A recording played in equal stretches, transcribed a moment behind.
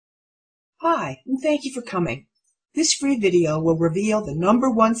Hi, and thank you for coming. This free video will reveal the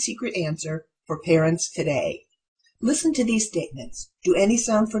 #1 secret answer for parents today. Listen to these statements. Do any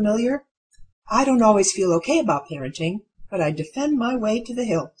sound familiar? I don't always feel okay about parenting, but I defend my way to the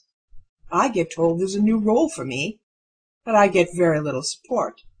hilt. I get told there's a new role for me, but I get very little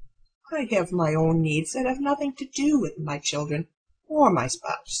support. I have my own needs that have nothing to do with my children or my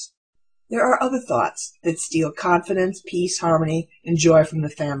spouse. There are other thoughts that steal confidence, peace, harmony, and joy from the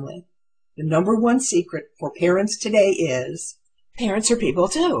family. The #1 secret for parents today is, parents are people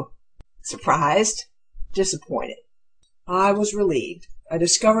too. Surprised? Disappointed? I was relieved. I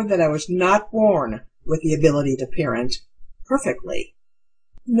discovered that I was not born with the ability to parent perfectly.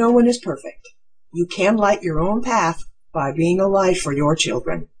 No one is perfect. You can light your own path by being a light for your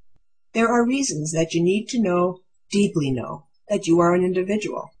children. There are reasons that you need to know, deeply know, that you are an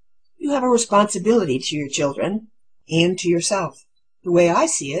individual. You have a responsibility to your children and to yourself. The way I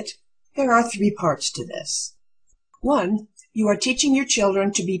see it, there are 3 parts to this. 1, you are teaching your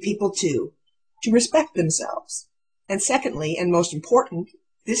children to be people too, to respect themselves. And secondly, and most important,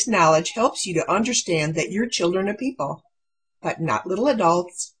 this knowledge helps you to understand that your children are people, but not little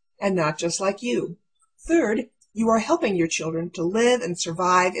adults and not just like you. Third, you are helping your children to live and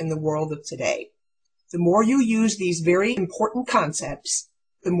survive in the world of today. The more you use these very important concepts,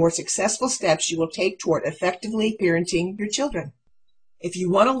 the more successful steps you will take toward effectively parenting your children. If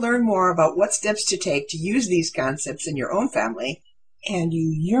you want to learn more about what steps to take to use these concepts in your own family, and you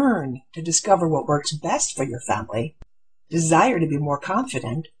yearn to discover what works best for your family, desire to be more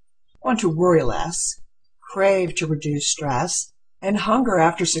confident, want to worry less, crave to reduce stress, and hunger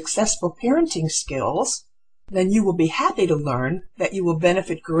after successful parenting skills, then you will be happy to learn that you will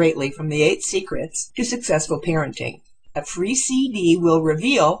benefit greatly from the 8 secrets to successful parenting. A free CD will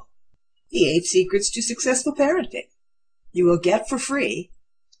reveal the 8 secrets to successful parenting. You will get for free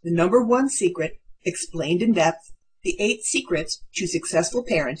the #1 secret explained in depth, the 8 secrets to successful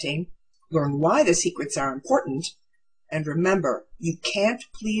parenting, learn why the secrets are important, and remember, you can't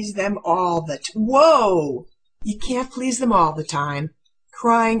please them all the time. Whoa! You can't please them all the time.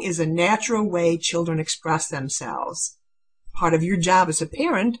 Crying is a natural way children express themselves. Part of your job as a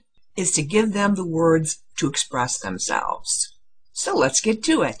parent is to give them the words to express themselves. So let's get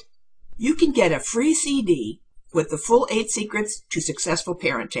to it. You can get a free CD with the full 8 secrets to successful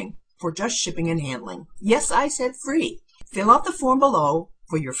parenting for just shipping and handling. Yes, I said free. Fill out the form below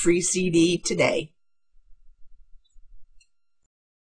for your free CD today.